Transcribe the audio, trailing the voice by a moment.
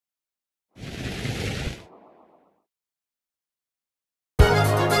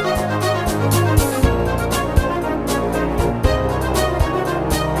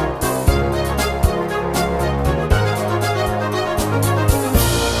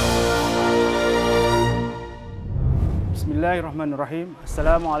Bismillahirrahmanirrahim.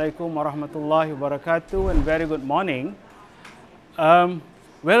 Assalamualaikum warahmatullahi wabarakatuh and very good morning.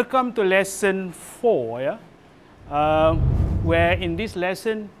 Welcome to lesson 4, where in this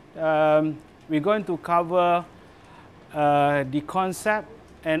lesson we're going to cover the concept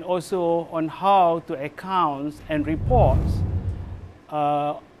and also on how to account and report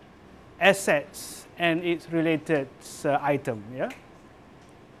assets and its related item.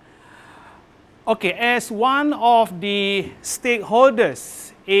 Okay, as one of the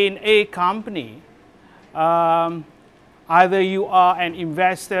stakeholders in a company, either you are an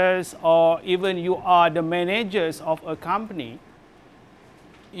investor or even you are the managers of a company,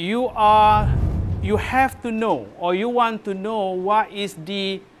 you have to know, or you want to know, what is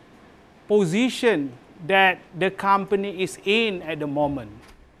the position that the company is in at the moment,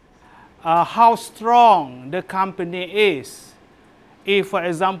 how strong the company is. If, for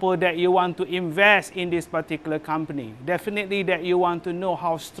example, that you want to invest in this particular company, definitely that you want to know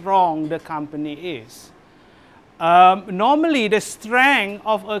how strong the company is. Normally, the strength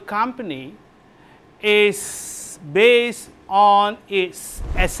of a company is based on its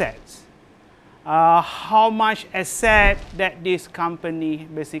assets. How much asset that this company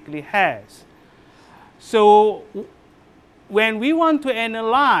basically has. So, when we want to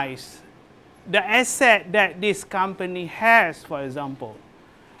analyze the asset that this company has, for example,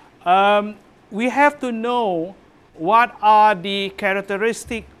 we have to know what are the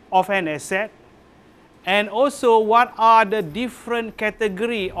characteristics of an asset and also what are the different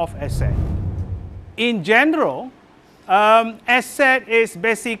categories of asset. In general, asset is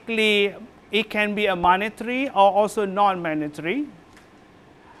basically, it can be a monetary or also non-monetary.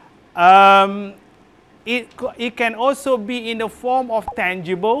 It can also be in the form of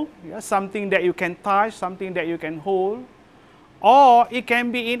tangible, something that you can touch, something that you can hold, or it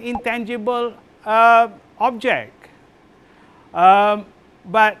can be in intangible object.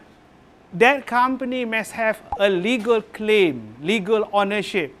 But that company must have a legal claim, legal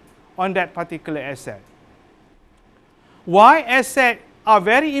ownership on that particular asset. Why assets are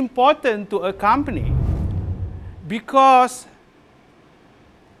very important to a company? Because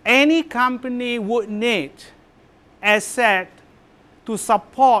any company would need asset to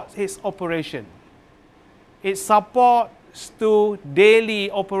support its operation. It supports to daily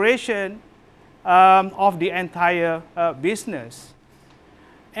operation of the entire business.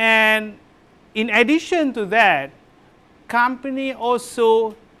 And in addition to that, company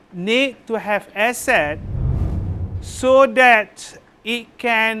also need to have asset so that it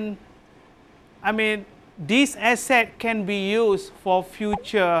can, this asset can be used for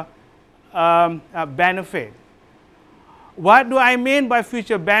future benefit. What do I mean by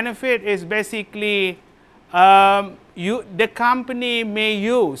future benefit is basically the company may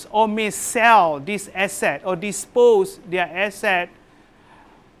use or may sell this asset or dispose their asset.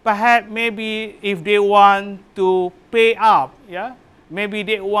 Perhaps maybe if they want to pay up, maybe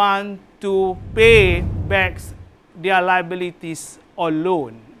they want to pay back their liabilities or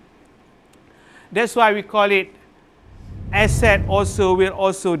loan. That's why we call it asset also will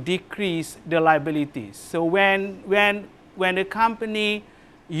also decrease the liabilities. So when the company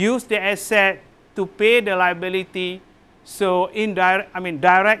use the asset to pay the liability, so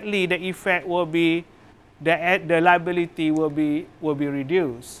directly the effect will be the liability will be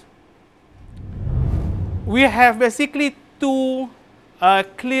reduced. We have basically two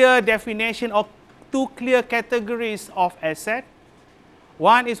clear definition or two clear categories of asset.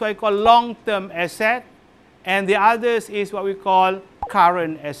 One is what we call long-term asset, and the others is what we call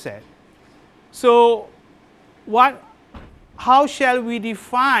current asset. So, how shall we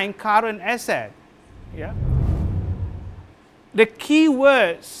define current asset? The key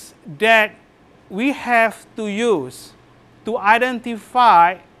words that we have to use to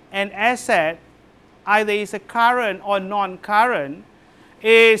identify an asset, either is a current or non-current,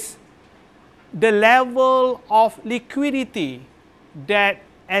 is the level of liquidity that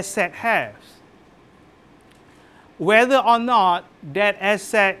asset has. Whether or not that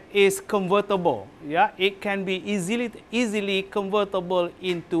asset is convertible, it can be easily convertible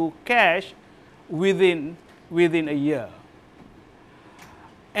into cash within a year.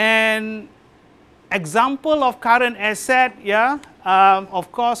 And example of current asset,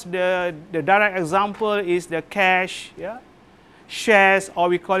 of course the direct example is the cash, shares, or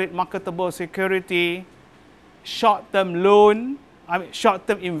we call it marketable security, short-term loan,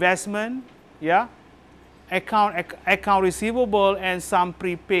 short-term investment, account receivable, and some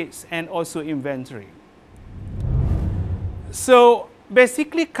prepaids and also inventory. So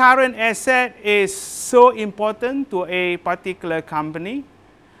basically, current asset is so important to a particular company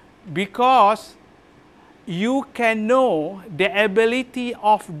because you can know the ability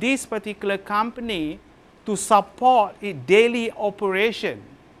of this particular company to support its daily operation.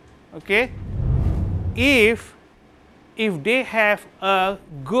 Okay? If they have a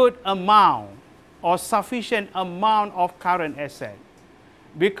good amount or sufficient amount of current asset,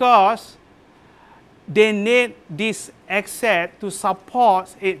 because they need this asset to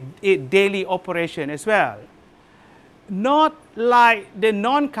support its daily operation as well. Not like the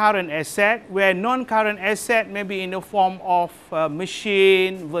non-current asset, where non-current asset may be in the form of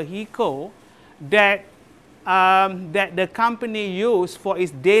machine, vehicle, that the company use for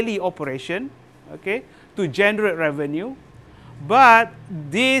its daily operation, okay, to generate revenue. But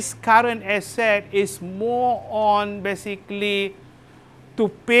this current asset is more on basically to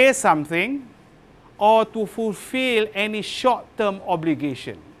pay something or to fulfill any short-term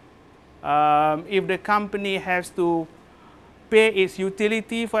obligation. If the company has to pay its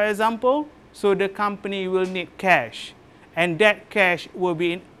utility, for example, so the company will need cash, and that cash will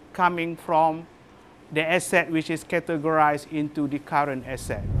be coming from the asset which is categorized into the current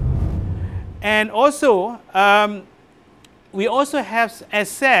asset. And also, we also have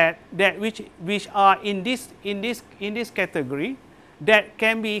assets that which are in this category that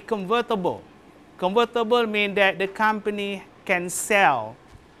can be convertible. Convertible means that the company can sell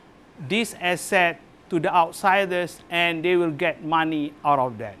this asset to the outsiders and they will get money out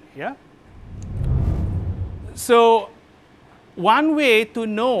of that. Yeah. So one way to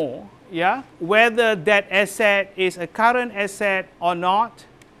know, yeah, whether that asset is a current asset or not,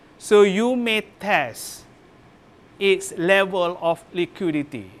 so you may test its level of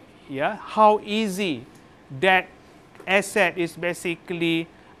liquidity. Yeah, how easy that asset is basically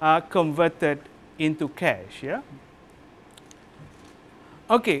converted into cash. Yeah.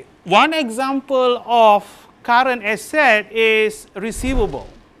 Okay, one example of current asset is receivable.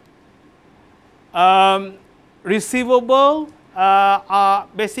 Receivable are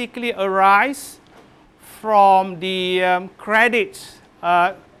basically arise from the credit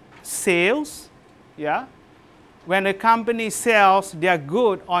sales. Yeah, when a company sells their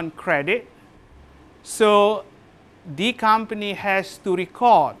good on credit, so the company has to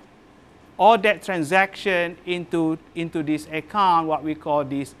record all that transaction into this account, what we call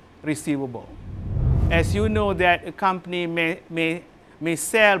this receivable. As you know that a company may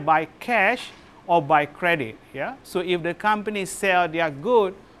sell by cash or by credit. Yeah? So if the company sell their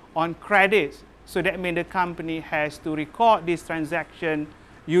good on credit, so that means the company has to record this transaction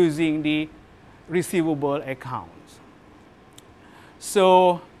using the receivable accounts.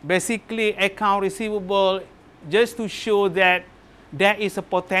 So basically account receivable, just to show that there is a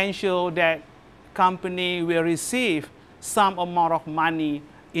potential that company will receive some amount of money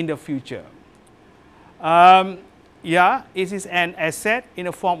in the future. Yeah, this is an asset in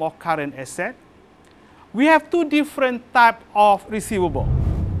the form of current asset. We have two different types of receivable.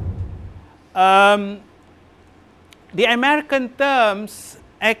 The American terms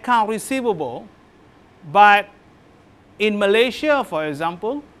account receivable, but in Malaysia, for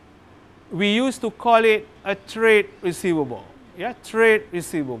example, we used to call it a trade receivable. Yeah, trade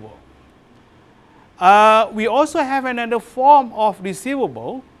receivable. We also have another form of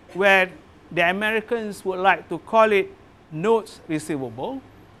receivable where the Americans would like to call it notes receivable,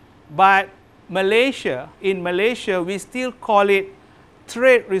 but in Malaysia, we still call it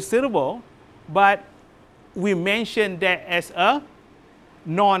trade receivable, but we mention that as a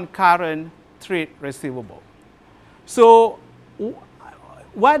non-current trade receivable. So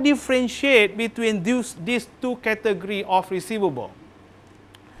what differentiates between these two categories of receivable?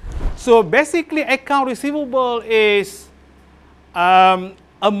 So basically, account receivable is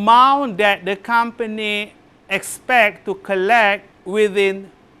amount that the company expects to collect within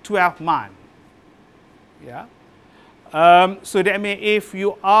 12 months. Yeah. So that means if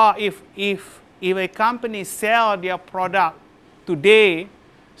a company sells their product today,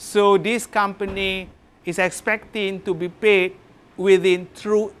 so this company is expecting to be paid within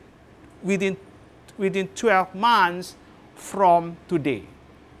 12 months from today.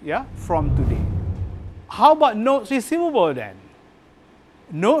 Yeah, from today. How about notes receivable then?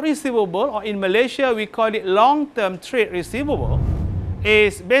 Note receivable, or in Malaysia we call it long-term trade receivable,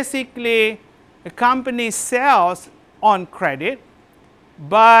 is basically a company sells on credit,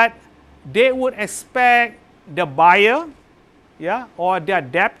 but they would expect the buyer, yeah, or their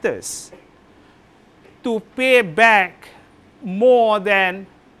debtors to pay back more than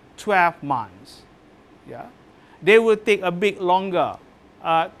 12 months. Yeah, they will take a bit longer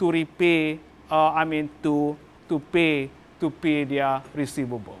to repay, to pay their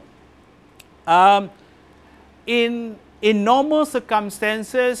receivable. In In normal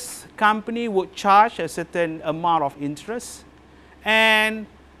circumstances, company would charge a certain amount of interest, and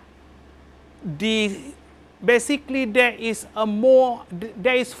basically there is a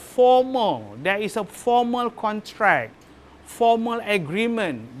formal contract, formal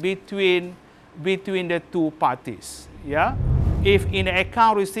agreement between the two parties. Yeah, if in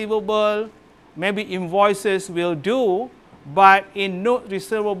account receivable, maybe invoices will do, but in note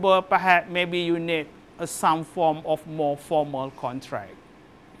receivable, perhaps maybe you need some form of more formal contract.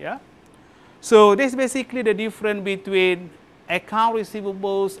 Yeah. So this is basically the difference between account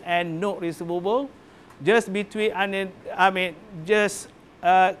receivables and note receivable. Just between, just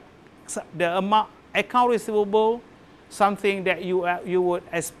the amount account receivable, something that you would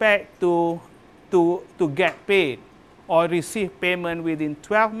expect to get paid or receive payment within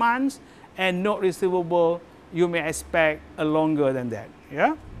 12 months, and note receivable, you may expect a longer than that.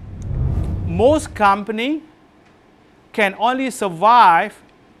 Yeah. Most companies can only survive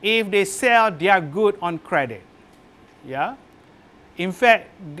if they sell their good on credit. Yeah. In fact,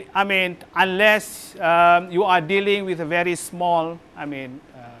 unless you are dealing with a very small,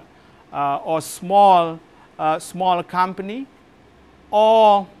 or small company,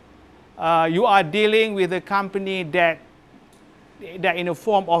 or you are dealing with a company that in a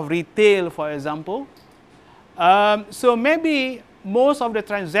form of retail, for example. So maybe most of the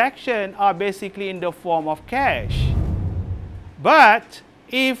transactions are basically in the form of cash. But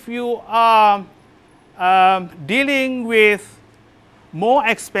if you are dealing with more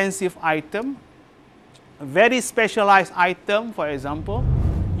expensive item, very specialized item, for example,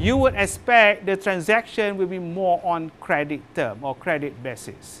 you would expect the transaction will be more on credit term or credit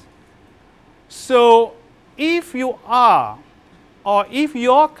basis. So if you are, or if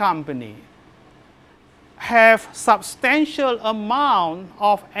your company have substantial amount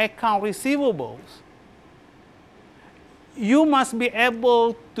of account receivables, you must be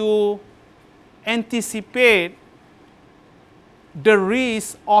able to anticipate the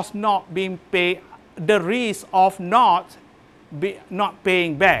risk of not being paid, the risk of not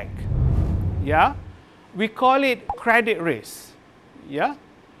paying back. Yeah, we call it credit risk. Yeah,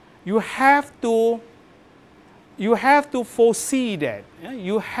 you have to foresee that. Yeah?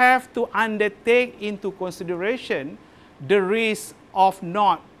 You have to undertake into consideration the risk of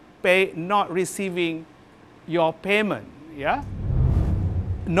not receiving your payment. Yeah,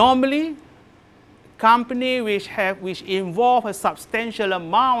 normally, company which involve a substantial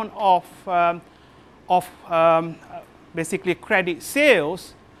amount of basically credit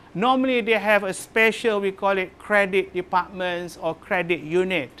sales, normally they have a special, we call it credit departments or credit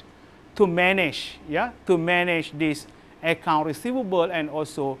unit to manage, yeah, to manage this account receivable and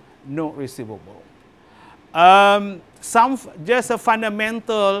also note receivable. Just a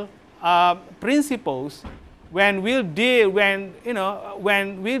fundamental principles when we deal with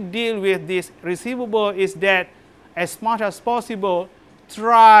this receivable is that as much as possible,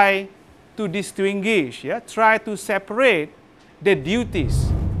 try to distinguish, yeah, try to separate the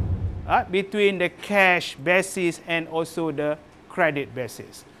duties between the cash basis and also the credit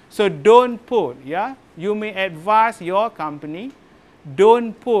basis. So don't put, yeah, you may advise your company,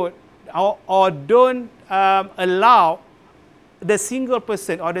 don't put or don't allow the single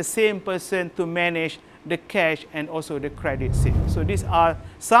person or the same person to manage the cash and also the credit sales. So these are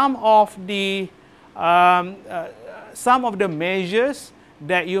some of the measures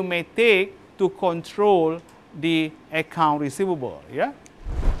that you may take to control the account receivable. Yeah.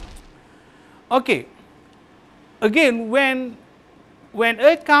 Okay. Again, when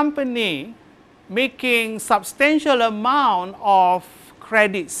a company making substantial amount of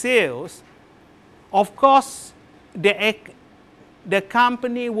credit sales, of course, the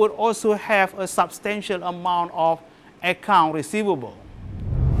company would also have a substantial amount of account receivable.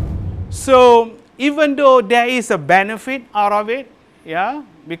 So even though there is a benefit out of it, yeah,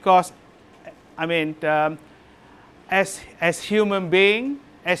 because as human beings,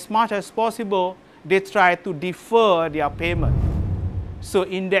 as much as possible, they try to defer their payment. So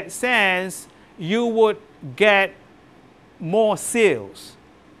in that sense, you would get more sales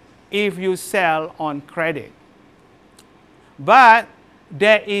if you sell on credit. But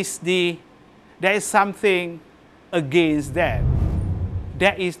there is something against that.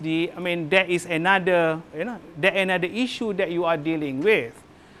 There is another issue that you are dealing with.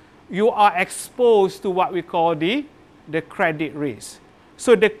 You are exposed to what we call the credit risk.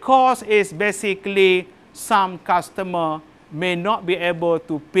 So the cost is basically some customer may not be able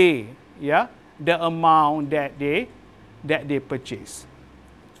to pay, yeah, the amount that they purchase.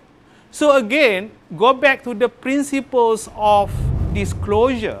 So again, go back to the principles of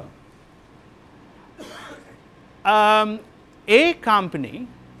disclosure. a company,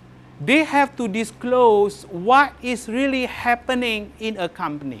 they have to disclose what is really happening in a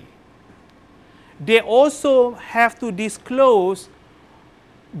company. They also have to disclose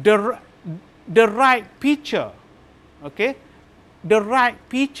the right picture, okay? The right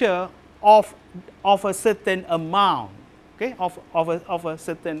picture of a certain amount, okay? Of a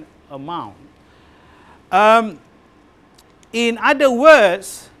certain amount. In other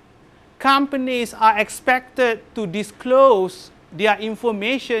words, companies are expected to disclose their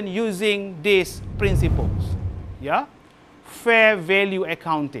information using these principles, yeah? Fair value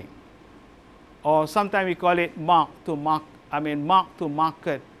accounting, or sometimes we call it mark-to-market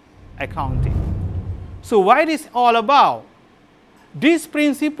accounting. So what is all about? These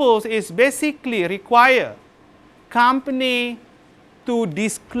principles is basically require company to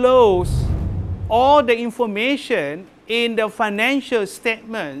disclose all the information in the financial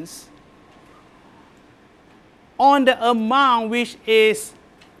statements on the amount which is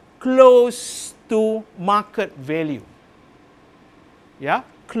close to market value. Yeah,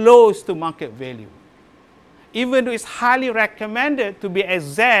 close to market value. Even though it's highly recommended to be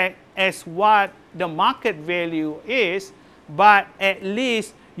exact as what the market value is, but at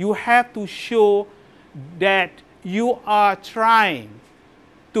least you have to show that you are trying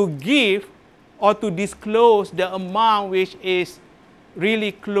to give or to disclose the amount which is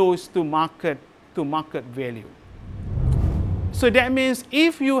really close to market value. So that means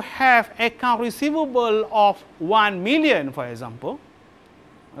if you have account receivable of 1 million, for example,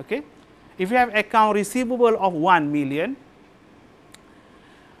 okay, if you have account receivable of 1 million,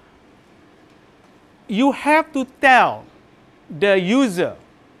 you have to tell the user,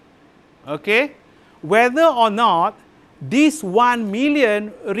 okay, whether or not this 1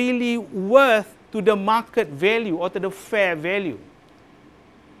 million really worth to the market value or to the fair value.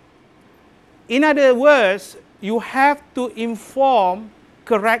 In other words, you have to inform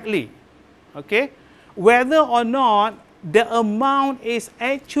correctly, okay, whether or not the amount is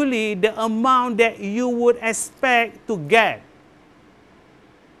actually the amount that you would expect to get,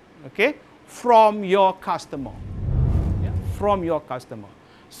 okay, from your customer. Yeah, from your customer.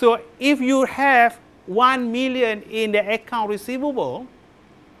 So if you have 1 million in the account receivable,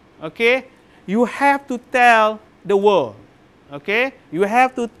 okay, you have to tell the world, okay, you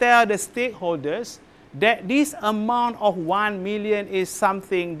have to tell the stakeholders that this amount of 1 million is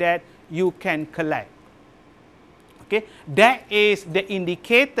something that you can collect. Okay, that is the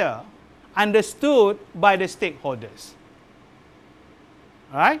indicator understood by the stakeholders.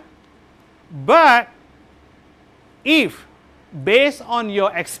 All right? But if, based on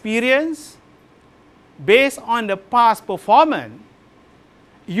your experience, based on the past performance,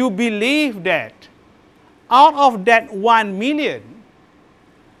 you believe that out of that 1 million,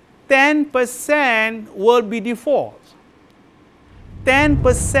 10% will be default.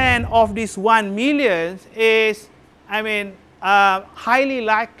 10% of this 1 million is, highly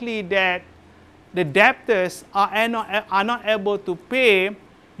likely that the debtors are not able to pay.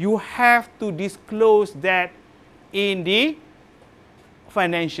 You have to disclose that in the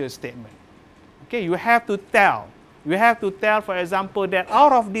financial statement. Okay, you have to tell. You have to tell, for example, that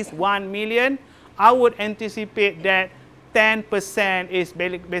out of this 1 million, I would anticipate that 10% is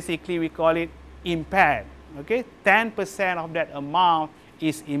basically, we call it impaired. Okay, 10% of that amount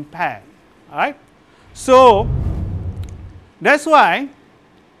is impaired. All right. So that's why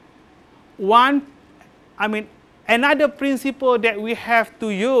another principle that we have to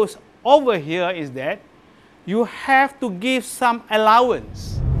use over here is that you have to give some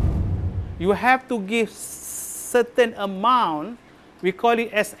allowance. You have to give certain amount, we call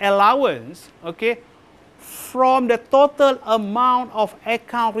it as allowance, okay, from the total amount of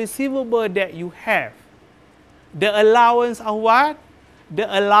account receivable that you have. The allowance of what? The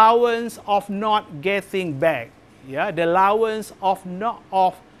allowance of not getting back. Yeah, the allowance of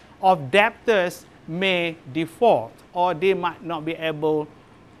debtors may default or they might not be able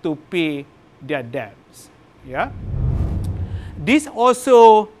to pay their debts. Yeah. This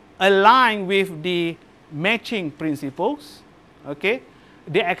also aligns with the matching principles. Okay.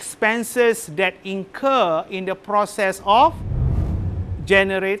 The expenses that incur in the process of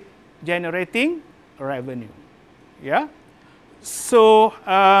generating revenue. Yeah. So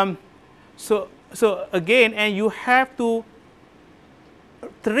again, and you have to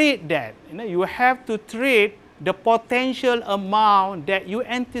treat that. You have to treat the potential amount that you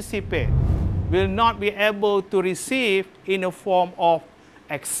anticipate will not be able to receive in the form of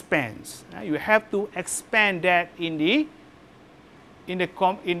expense. You have to expand that in the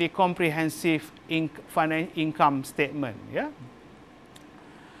comprehensive income statement. Yeah.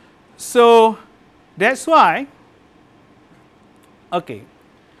 So that's why Okay.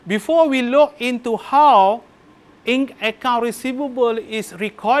 Before we look into how account receivable is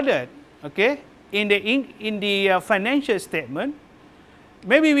recorded, okay, in the financial statement,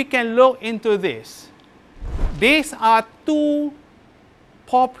 maybe we can look into this. These are two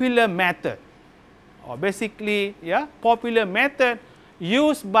popular methods, or basically, yeah, popular method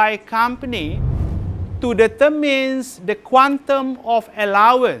used by company to determine the quantum of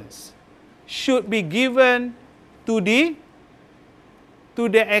allowance should be given to the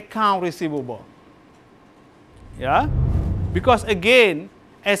account receivable. Yeah, because again,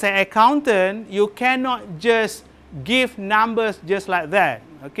 as an accountant, you cannot just give numbers just like that.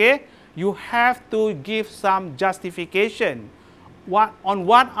 Okay, you have to give some justification. On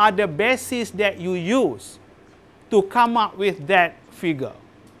what are the basis that you use to come up with that figure?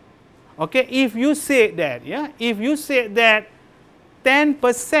 Okay, if you say that, yeah, if you say that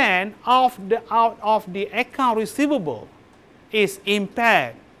 10% out of the account receivable is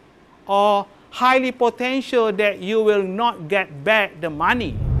impaired or highly potential that you will not get back the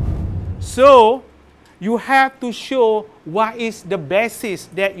money, so you have to show what is the basis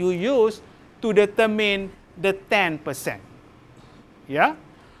that you use to determine the 10%. Yeah.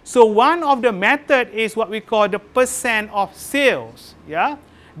 So one of the method is what we call the percent of sales. Yeah.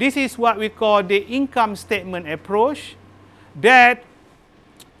 This is what we call the income statement approach. That,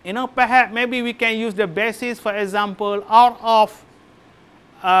 you know, perhaps maybe we can use the basis, for example, out of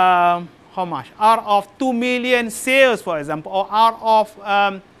how much? Out of 2 million sales, for example, or out of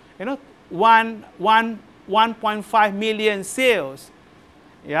 1.5 million sales.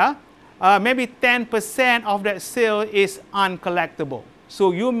 Yeah. Maybe 10% of that sale is uncollectible.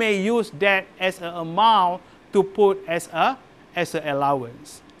 So you may use that as an amount to put as an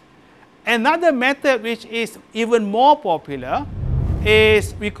allowance. Another method which is even more popular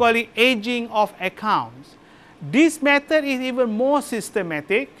is, we call it aging of accounts. This method is even more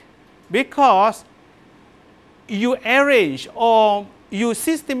systematic because you arrange or you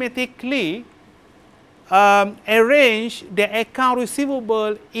systematically arrange the account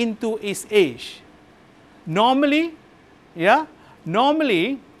receivable into its age. Normally, yeah,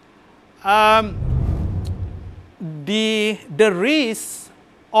 the risk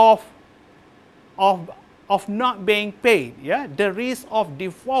of not being paid, yeah, the risk of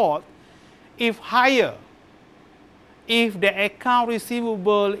default is higher if the account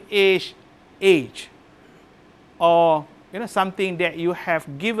receivable is aged, or something that you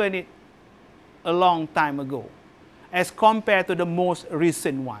have given it a long time ago, as compared to the most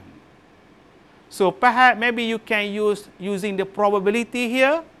recent one. So perhaps maybe you can use using the probability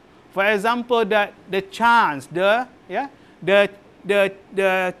here. For example, the chance, the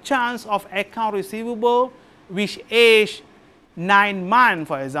chance of account receivable which age 9 months,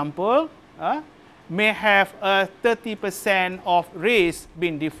 for example, may have a 30% of risk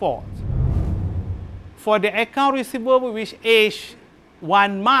being default. For the account receivable which age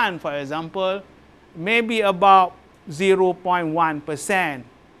 1 month, for example, maybe about 0.1%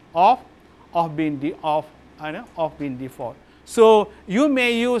 of being default. So you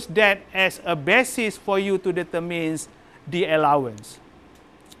may use that as a basis for you to determine the allowance.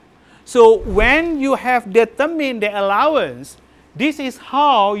 So when you have determined the allowance, this is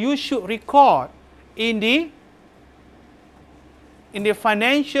how you should record in the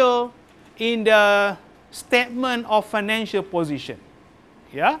financial, in the statement of financial position.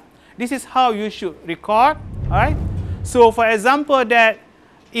 Yeah, this is how you should record. All right. So for example, that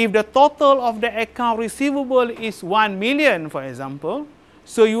if the total of the account receivable is 1 million, for example,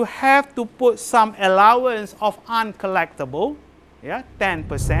 so you have to put some allowance of uncollectible, yeah,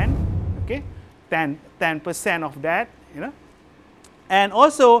 10%, okay, 10% of that, and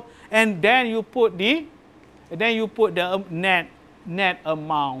also, and then you put the net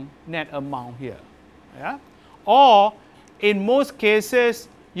amount here, yeah, or in most cases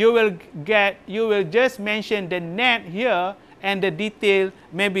you will just mention the net here, and the detail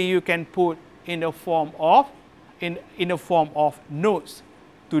maybe you can put in the form of notes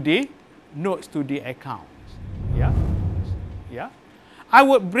to the account. Yeah, yeah. I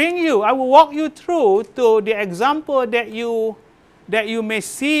will walk you through to the example that you may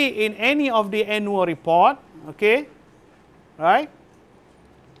see in any of the annual report. Okay, right?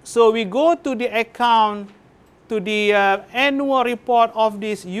 So we go to the account, to the annual report of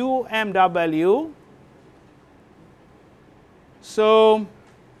this UMW. So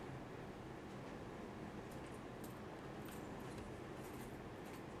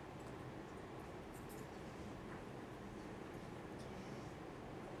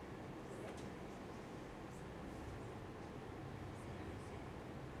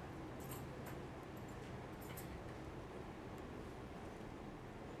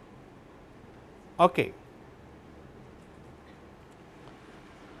Okay.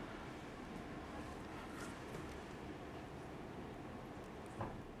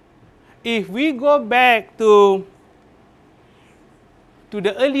 If we go back to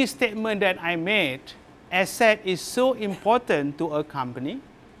the early statement that I made, asset is so important to a company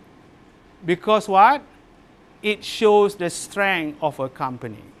because what? It shows the strength of a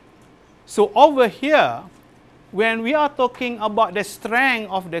company. So over here, when we are talking about the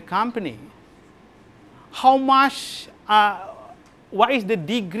strength of the company, how much, what is the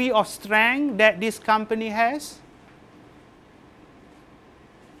degree of strength that this company has?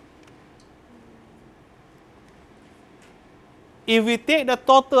 If we take the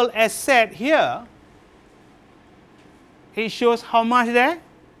total asset here, it shows how much there?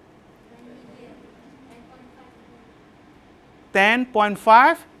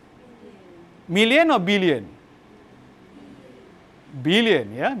 10.5 million or billion?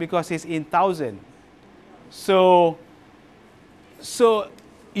 Billion, yeah, because it's in thousand. So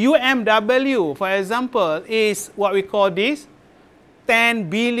UMW, for example, is what we call this 10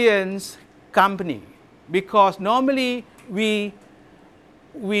 billions company, because normally we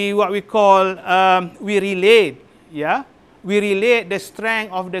relate, yeah, we relate the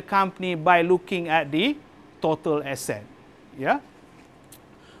strength of the company by looking at the total asset, yeah.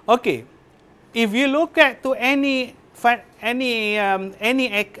 Okay, if you look at to any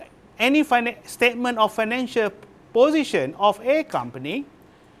statement of financial position of a company,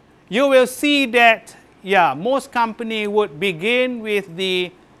 you will see that, yeah, most company would begin with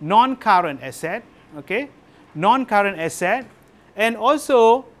the non-current asset, okay, non-current asset, and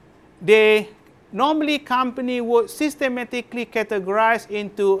also they normally company would systematically categorize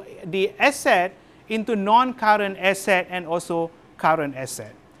into the asset into non-current asset and also current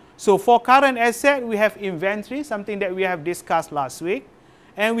asset. So for current asset, we have inventory, something that we have discussed last week,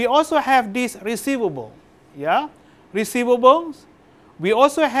 and we also have this receivable, yeah, receivables. We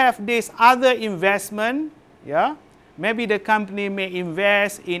also have this other investment, yeah. Maybe the company may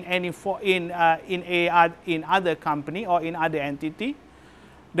invest in in other company or in other entity.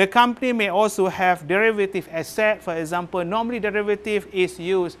 The company may also have derivative asset. For example, normally derivative is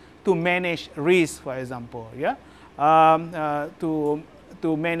used to manage risk, for example, yeah, to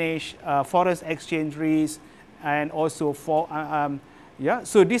manage foreign exchange risk, and also for yeah.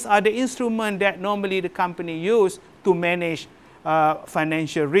 So these are the instruments that normally the company use to manage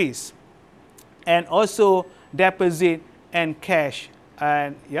financial risk, and also deposit and cash,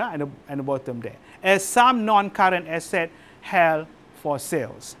 and yeah, and the bottom there, as some non-current asset held for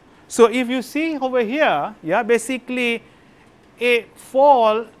sales. So if you see over here, yeah, basically it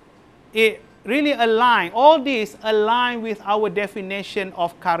really align, all these align with our definition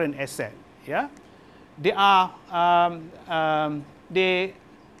of current asset, yeah. They are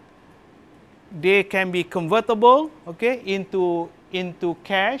they can be convertible, okay, into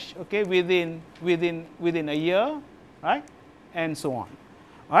cash, okay, within a year, right, and so on,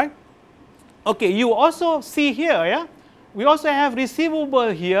 right? Okay, you also see here, yeah, we also have receivable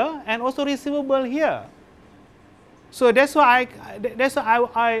here and also receivable here. So that's why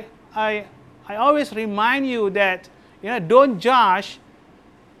I always remind you that, you know, don't judge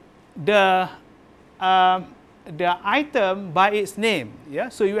the item by its name, yeah.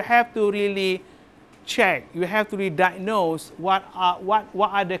 So you have to really check, you have to really diagnose what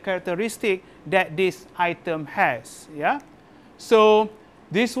are the characteristics that this item has, yeah. So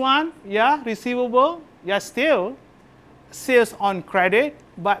this one, yeah, receivable, yeah, still sales on credit,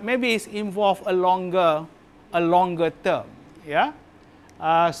 but maybe it's involved a longer term, yeah.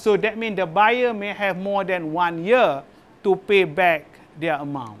 So that means the buyer may have more than 1 year to pay back their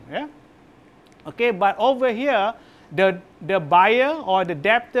amount, yeah. Okay, but over here, the buyer or the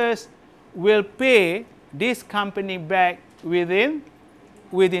debtors will pay this company back within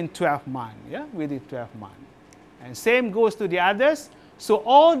 12 months, yeah, within 12 months. And same goes to the others. So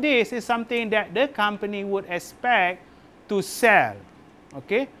all this is something that the company would expect to sell,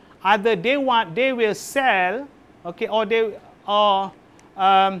 okay. Either they will sell, okay, or they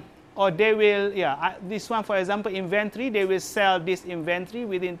will, yeah, this one, for example, inventory, they will sell this inventory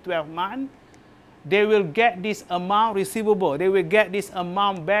within 12 months. They will get this amount receivable. They will get this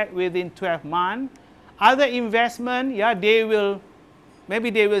amount back within 12 months. Other investment, yeah,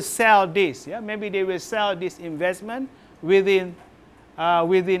 maybe they will sell this, yeah, maybe they will sell this investment within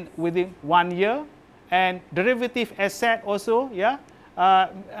 1 year. And derivative asset also, yeah,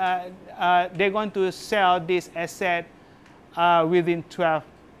 they're going to sell this asset within 12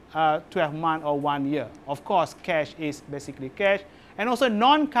 months or 1 year. Of course, cash is basically cash. And also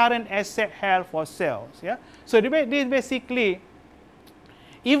non-current asset held for sales, yeah. So this basically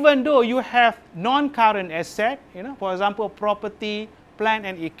even though you have non-current asset, for example, property, plant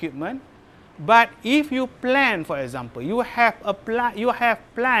and equipment, but if you plan, for example, you have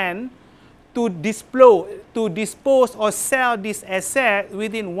plan to dispose or sell this asset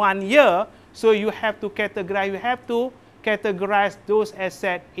within 1 year, so you have to categorize those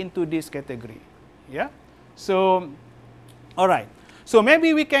assets into this category. Yeah. So, all right. So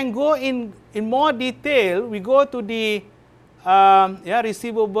maybe we can go in more detail. We go to the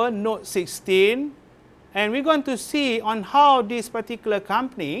receivable note 16, and we're going to see on how this particular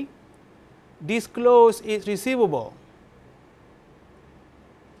company disclose its receivable.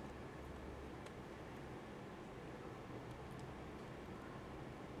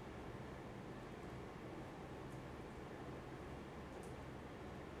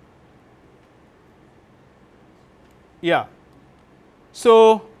 Yeah.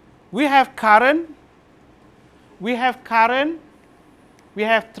 So we have current, we have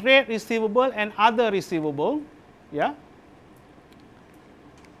trade receivable and other receivable. Yeah.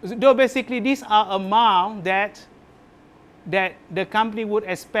 So basically these are amount that the company would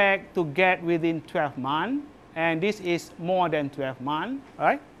expect to get within 12 months, and this is more than 12 months,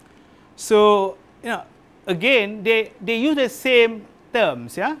 right? So, again, they use the same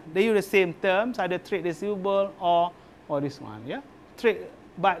terms, yeah? They use the same terms, either trade receivable or this one, yeah?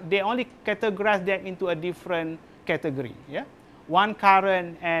 But they only categorize them into a different category, yeah? One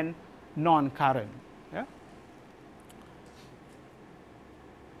current and non-current, yeah?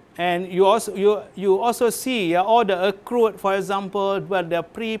 And you also see all the accrued, for example, but the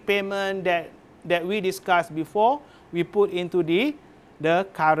prepayment that we discussed before, we put into the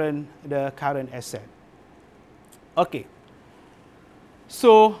current asset. Okay.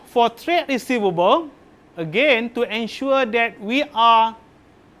 So for trade receivable, again, to ensure that we are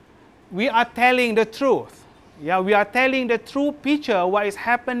telling the truth. Yeah, we are telling the true picture what is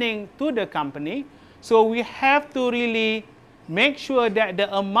happening to the company. So we have to really make sure that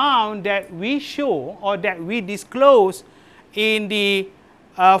the amount that we show or that we disclose in the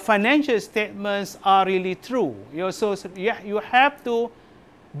financial statements are really true. So you have to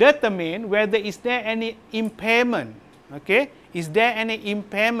determine whether is there any impairment. Okay, is there any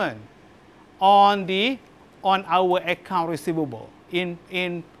impairment on our account receivable?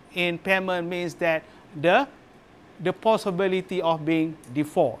 Impairment means that the possibility of being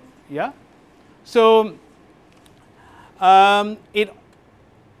default. Yeah. So in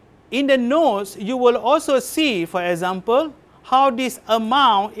the notes, you will also see, for example, how this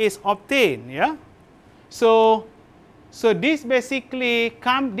amount is obtained. Yeah. So this basically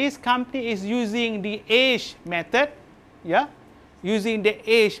this company is using the age method. Yeah, using the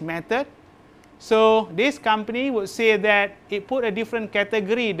age method. So this company would say that it put a different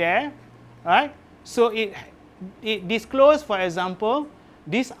category there, right? So it disclosed, for example,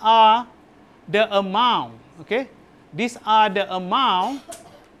 these are the amount. Okay, these are the amount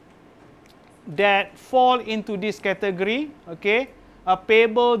that fall into this category. Okay,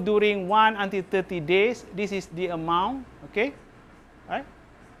 payable during 1 until 30 days. This is the amount. Okay, right?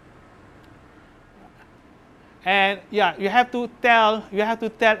 And yeah, you have to tell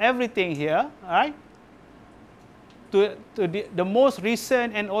everything here, right? To the most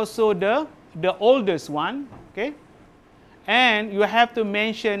recent and also the oldest one, okay? And you have to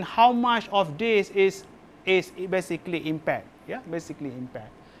mention how much of this is basically impact, yeah, basically impact.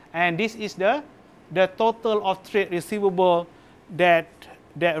 And this is the total of trade receivable that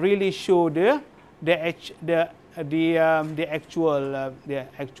really show the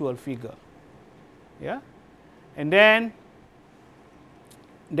actual figure, yeah. And then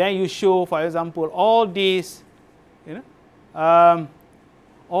you show, for example, all these,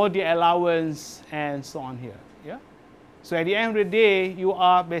 all the allowance and so on here. Yeah. So at the end of the day, you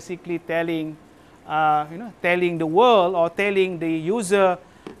are basically telling, telling the world or telling the user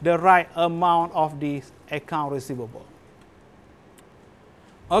the right amount of this account receivable.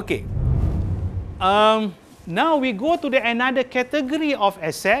 Okay. Now we go to another category of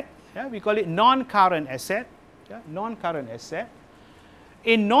asset. Yeah, we call it non-current asset. Yeah, non-current asset.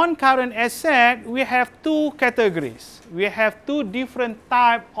 In non-current asset, we have two categories. We have two different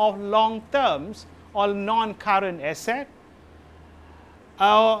types of long terms or non-current asset.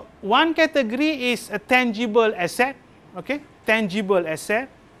 One category is a tangible asset. Okay, tangible asset.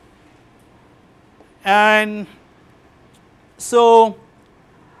 And so,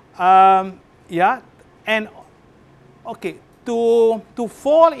 yeah, and okay, to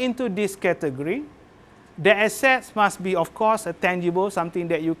fall into this category, the assets must be, of course, a tangible, something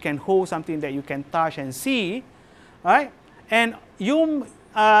that you can hold, something that you can touch and see, right? And you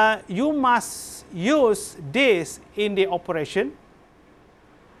must use this in the operation,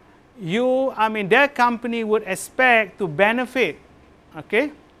 their company would expect to benefit,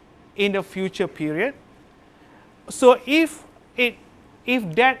 okay, in the future period. So if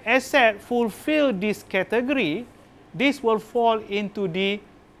that asset fulfill this category, this will fall into the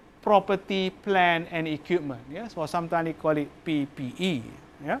property, plant, and equipment. Yes, or sometimes they call it PPE.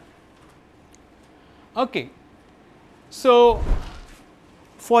 Yeah. Okay. So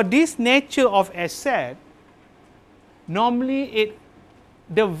for this nature of asset, normally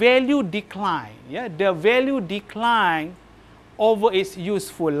the value decline. Yeah, the value decline over its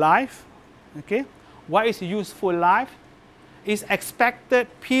useful life. Okay. What is useful life? Is expected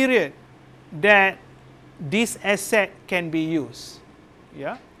period that this asset can be used.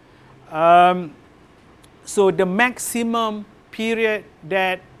 Yeah. So the maximum period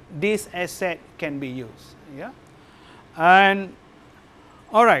that this asset can be used. Yeah. And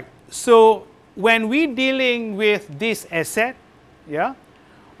all right. So when we dealing with this asset, yeah,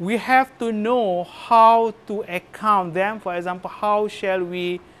 we have to know how to account them. For example, how shall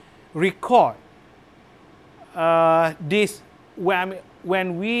we record this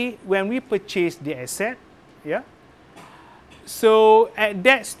when we purchase the asset? Yeah. So at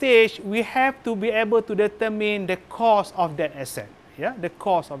that stage, we have to be able to determine the cost of that asset. Yeah, the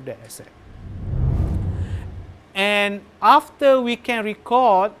cost of that asset. And after we can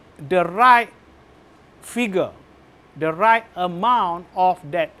record the right figure, the right amount of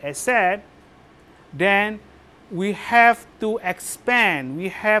that asset, then we have to expand, we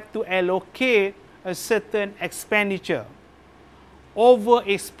have to allocate a certain expenditure over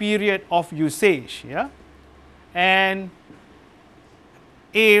its period of usage. Yeah? And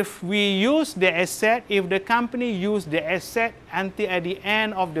if we use the asset, if the company use the asset until at the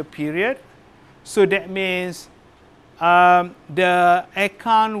end of the period, so that means the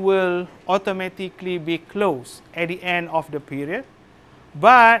account will automatically be closed at the end of the period.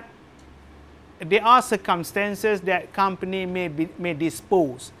 But there are circumstances that company may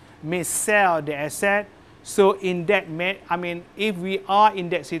dispose, may sell the asset. So in that, if we are in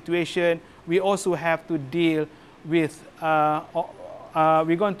that situation, we also have to deal with,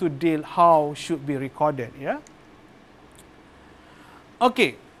 we're going to deal how should be recorded. Yeah.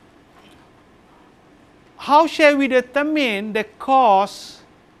 Okay. How shall we determine the cost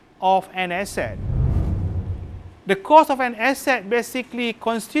of an asset? The cost of an asset basically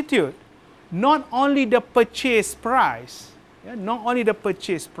constitute not only the purchase price, yeah, not only the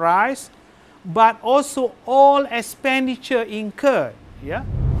purchase price, but also all expenditure incurred. Yeah?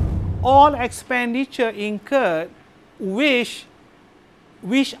 All expenditure incurred which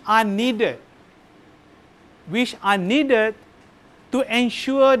are needed to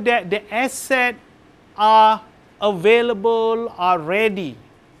ensure that the asset are available, are ready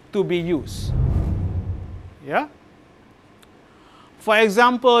to be used. Yeah? For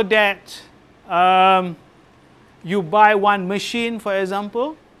example, that you buy one machine, for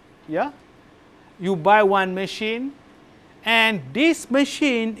example, yeah? You buy one machine, and this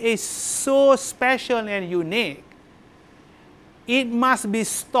machine is so special and unique. It must be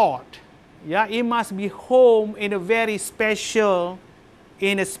stored. Yeah? It must be home in a very special,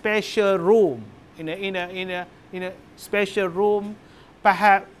 in a special room. In a special room,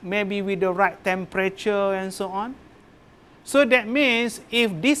 perhaps maybe with the right temperature and so on. So that means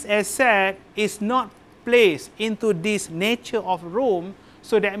if this asset is not placed into this nature of room,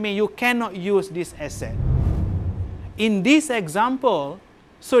 so that means you cannot use this asset. In this example,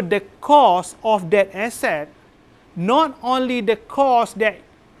 so the cost of that asset, not only the cost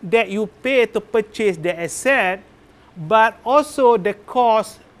that you pay to purchase the asset, but also the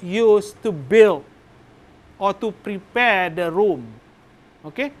cost used to build or to prepare the room,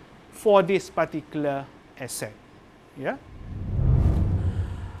 okay, for this particular asset. Yeah.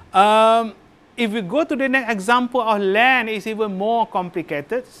 If we go to the next example of land, it's even more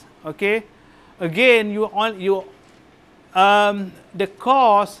complicated. Okay. Again, the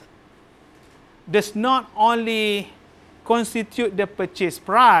cost does not only constitute the purchase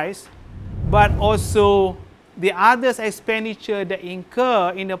price, but also the other expenditure that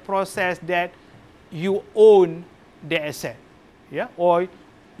incur in the process that you own the asset, yeah, or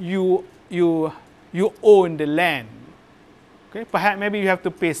you own the land. Okay, perhaps maybe you have to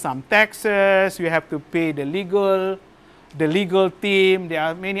pay some taxes, you have to pay the legal team. There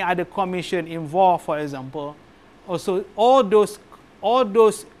are many other commissions involved, for example. Also, all those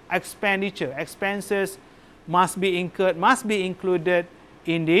expenses must be incurred, must be included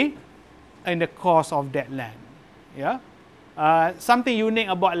in the cost of that land. Yeah. Something unique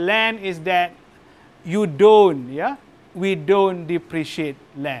about land is that we don't depreciate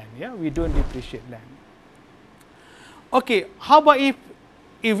land. Yeah, we don't depreciate land. Okay, how about if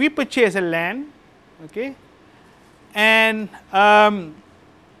if we purchase a land, okay, and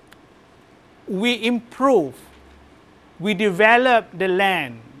we improve, we develop the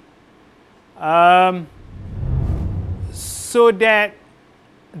land so that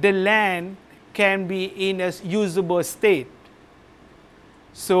the land can be in a usable state.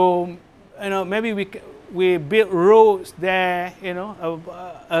 So, maybe we build roads there,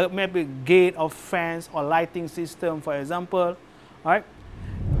 maybe gate or fence or lighting system, for example, right?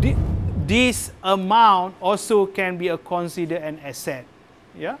 This amount also can be considered an asset,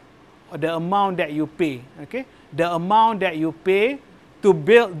 yeah? Or the amount that you pay, okay? The amount that you pay to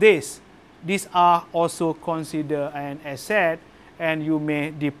build this, these are also considered an asset, and you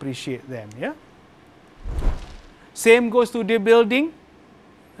may depreciate them, yeah? Same goes to the building.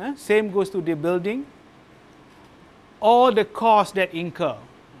 Same goes to the building. All the costs that incur,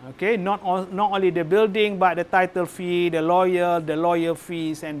 okay, not only the building, but the title fee, the lawyer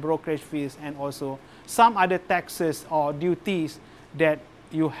fees and brokerage fees, and also some other taxes or duties that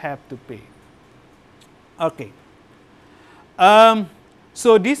you have to pay. Okay.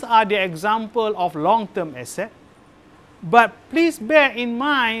 So these are the example of long-term asset. But please bear in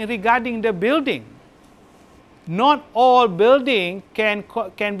mind regarding the building, not all building can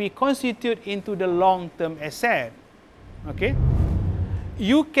be constituted into the long-term asset. Okay,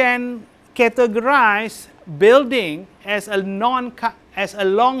 you can categorize building as a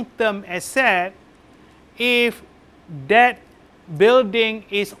long-term asset if that building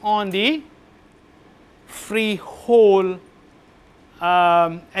is on the freehold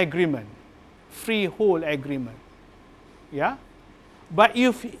agreement. Freehold agreement. Yeah. But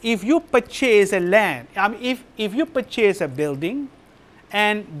if you purchase a land, if you purchase a building,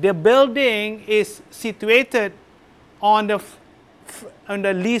 and the building is situated on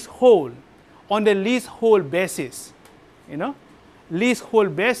the leasehold, on the leasehold basis,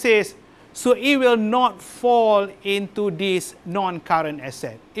 leasehold basis, so it will not fall into this non-current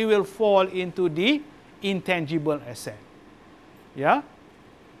asset. It will fall into the intangible asset. Yeah.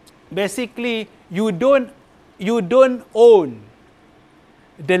 Basically, you don't own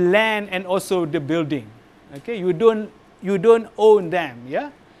the land and also the building. Okay, you don't own them.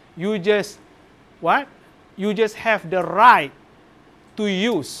 Yeah, you just what? You just have the right to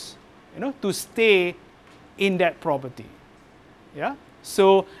use, to stay in that property. Yeah.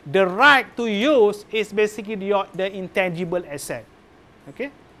 So the right to use is basically the intangible asset.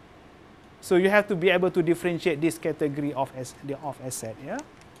 Okay. So you have to be able to differentiate this category of asset. Yeah.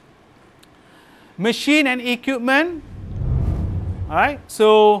 Machine and equipment. All right.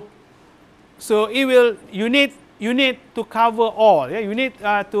 So you need to cover all. Yeah? You need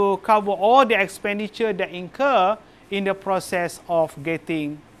to cover all the expenditure that incur in the process of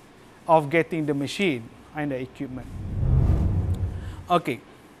getting the machine and the equipment. Okay.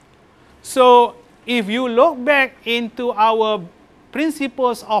 So if you look back into our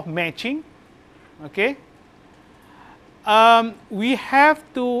principles of matching, okay, we have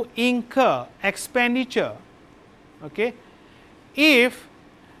to incur expenditure, okay, if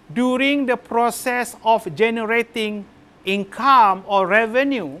during the process of generating income or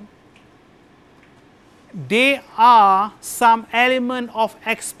revenue, there are some element of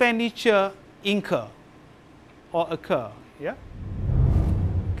expenditure incur or occur. Yeah.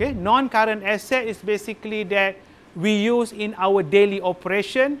 Okay. Non-current asset is basically that we use in our daily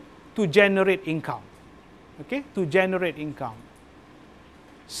operation to generate income. Okay, to generate income.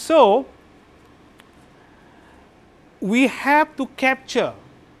 So we have to capture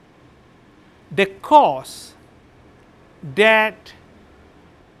the cost that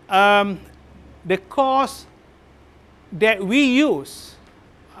we use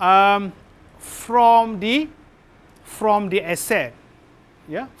from the asset,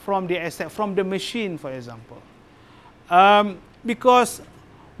 yeah, from the machine, for example, because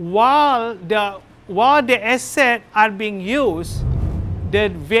while the asset are being used, the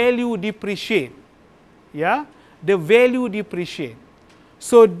value depreciate. Yeah, the value depreciate.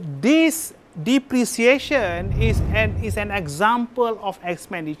 So this depreciation is an example of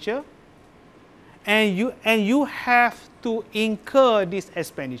expenditure, and you have to incur this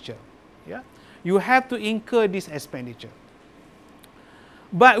expenditure. Yeah, you have to incur this expenditure.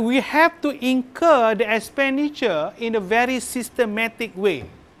 But we have to incur the expenditure in a very systematic way.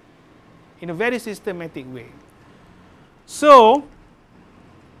 In a very systematic way. So,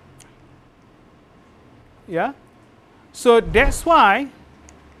 yeah. So that's why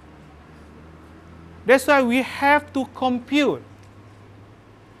we have to compute.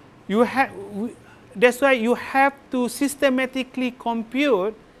 That's why you have to systematically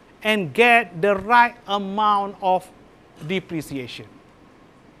compute and get the right amount of depreciation.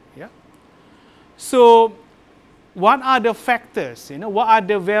 Yeah. So what are the factors? What are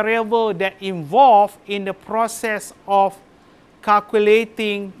the variables that involved in the process of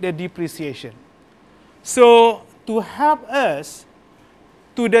calculating the depreciation? So to help us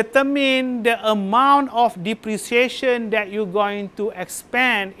to determine the amount of depreciation that you're going to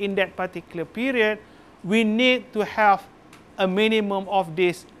expend in that particular period, we need to have a minimum of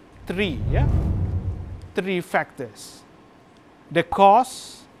these three factors. The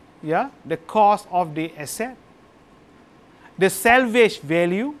cost, the cost of the asset, the salvage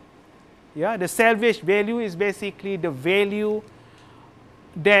value, the salvage value is basically the value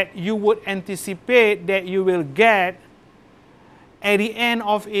that you would anticipate that you will get at the end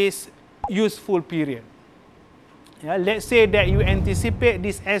of its useful period. Let's say that you anticipate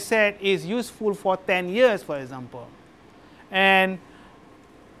this asset is useful for 10 years, for example. And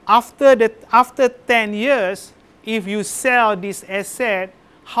after 10 years, if you sell this asset,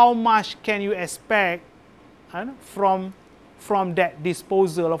 how much can you expect from that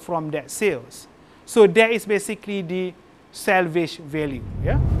disposal or from that sales? So that is basically the salvage value.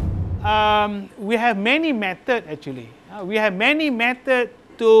 We have many methods actually. We have many methods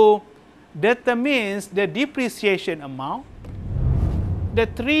to determine the depreciation amount. The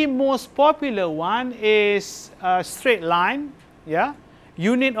three most popular one is straight line,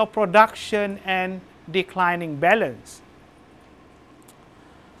 unit of production, and declining balance.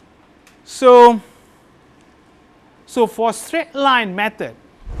 So for straight line method,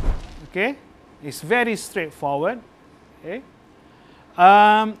 it's very straightforward.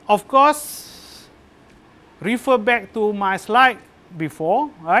 Of course, refer back to my slide before,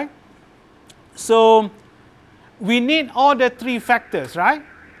 right? So we need all the three factors, right?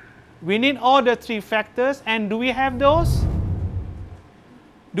 We need all the three factors, and do we have those?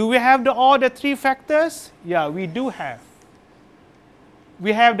 Do we have all the three factors? Yeah, we do have.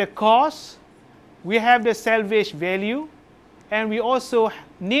 We have the cost, we have the salvage value, and we also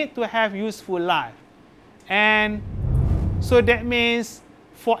need to have useful life. And so that means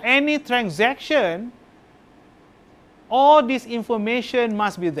for any transaction, all this information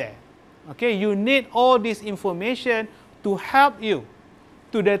must be there. You need all this information to help you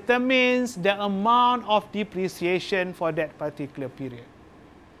to determine the amount of depreciation for that particular period.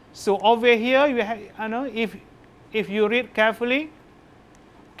 So over here, you have, if you read carefully,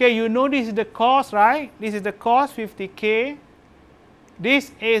 you know this is the cost, right? This is the cost, 50K.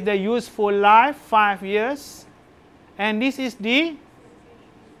 This is the useful life, 5 years. And this is the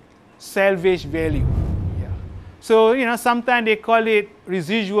salvage value. So, sometimes they call it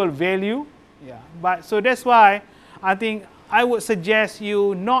residual value. But so that's why I think I would suggest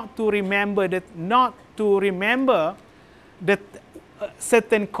you not to remember the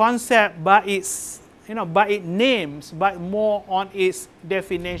certain concept by its by its names, but more on its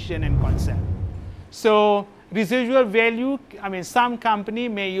definition and concept. So residual value, some company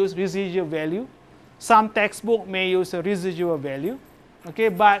may use residual value, some textbook may use a residual value,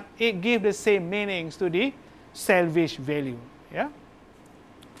 but it gives the same meanings to the salvage value.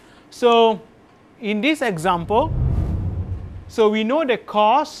 So in this example, so we know the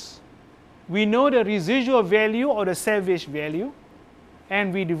cost, we know the residual value or the salvage value,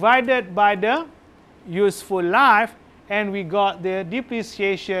 and we divided by the useful life, and we got the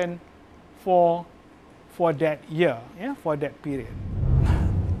depreciation for that year, for that period.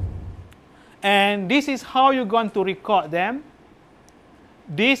 And this is how you're going to record them.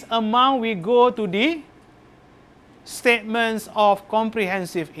 This amount will go to the statements of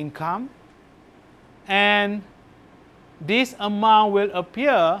comprehensive income, and this amount will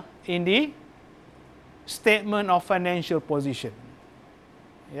appear in the statement of financial position.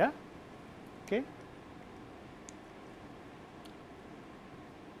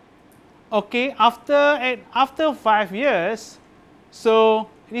 After 5 years, so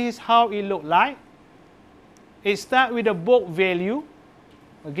this is how it look like. It starts with a book value.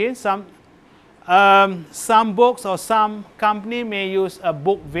 Again, some books or some company may use a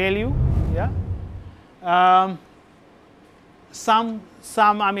book value. Some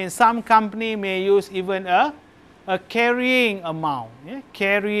company may use even a carrying amount.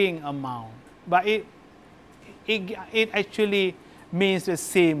 Carrying amount, but it actually means the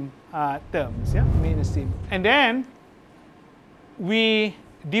same terms. Means the same. And then we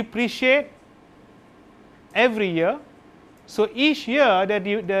depreciate every year. So each year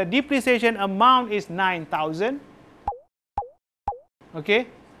the depreciation amount is 9,000.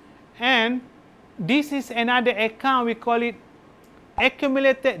 And this is another account, we call it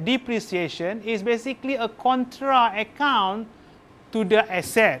accumulated depreciation. Is basically a contra account to the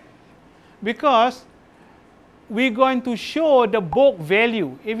asset, because we're going to show the book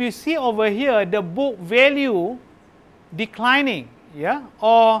value. If you see over here, the book value declining, yeah,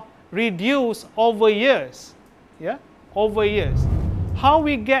 or reduce over years, yeah, over years. How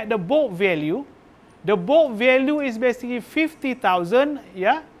we get the book value? The book value is basically 50,000,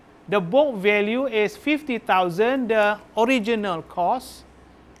 yeah. The book value is 50,000, the original cost,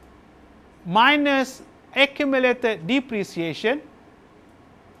 minus accumulated depreciation,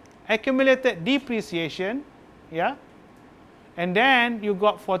 yeah, and then you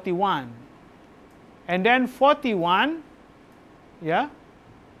got 41, and then 41, yeah,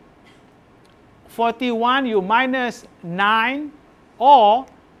 41 you minus 9, or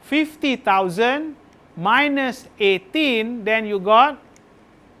 50,000 minus 18, then you got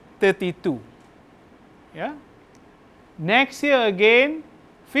 32, yeah. Next year again,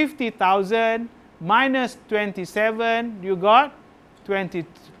 50,000 minus 27, you got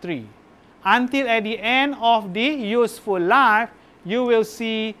 23. Until at the end of the useful life, you will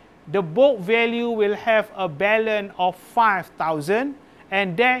see the book value will have a balance of 5,000,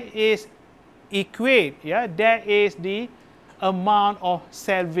 and that is equate, yeah, that is the amount of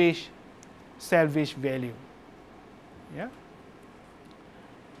salvage value, yeah.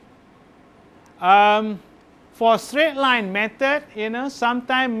 For straight line method, you know,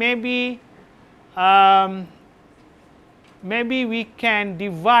 sometimes maybe we can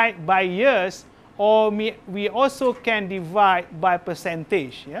divide by years, or we also can divide by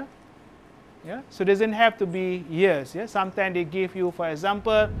percentage, yeah. Yeah, so it doesn't have to be years, yeah. Sometimes they give you, for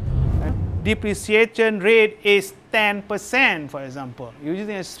example, depreciation rate is 10%, for example,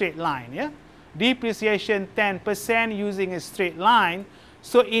 using a straight line, yeah. Depreciation 10% using a straight line.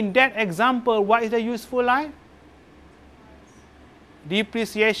 So in that example, what is the useful life?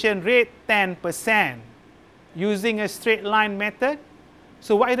 Depreciation rate 10% using a straight line method.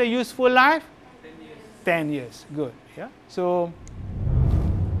 So what is the useful life? 10 years. 10 years. Good. Yeah. So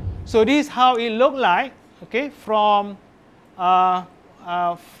this is how it look like. Okay, from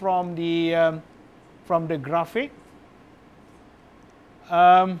the graphic.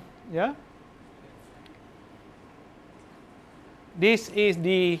 Yeah. This is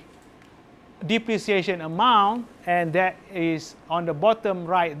the depreciation amount, and that is on the bottom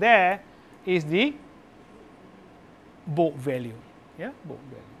right there is the book value. Yeah, book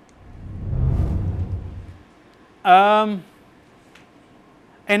value.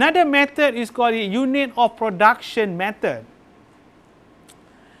 Another method is called the unit of production method.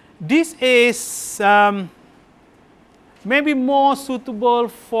 This is maybe more suitable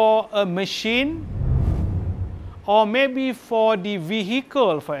for a machine, or maybe for the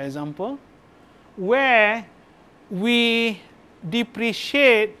vehicle, for example, where we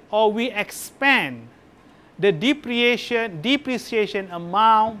depreciate or we expand the depreciation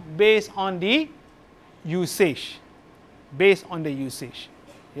amount based on the usage,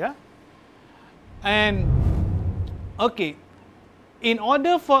 yeah. And okay, in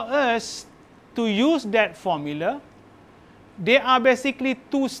order for us to use that formula, there are basically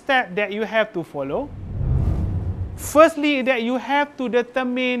two steps that you have to follow. Firstly, that you have to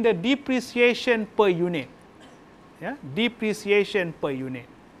determine the depreciation per unit. Yeah? Depreciation per unit.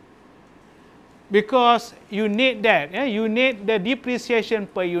 Because you need that. Yeah? You need the depreciation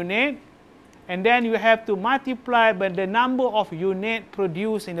per unit, and then you have to multiply by the number of units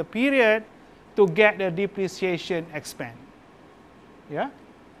produced in the period to get the depreciation expense. Yeah?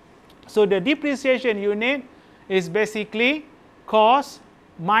 So the depreciation unit is basically cost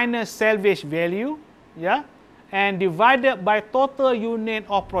minus salvage value, yeah, and divided by total unit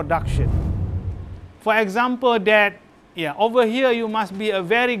of production. For example, that, yeah, over here you must be a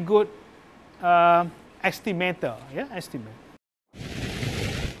very good estimator, yeah, estimator.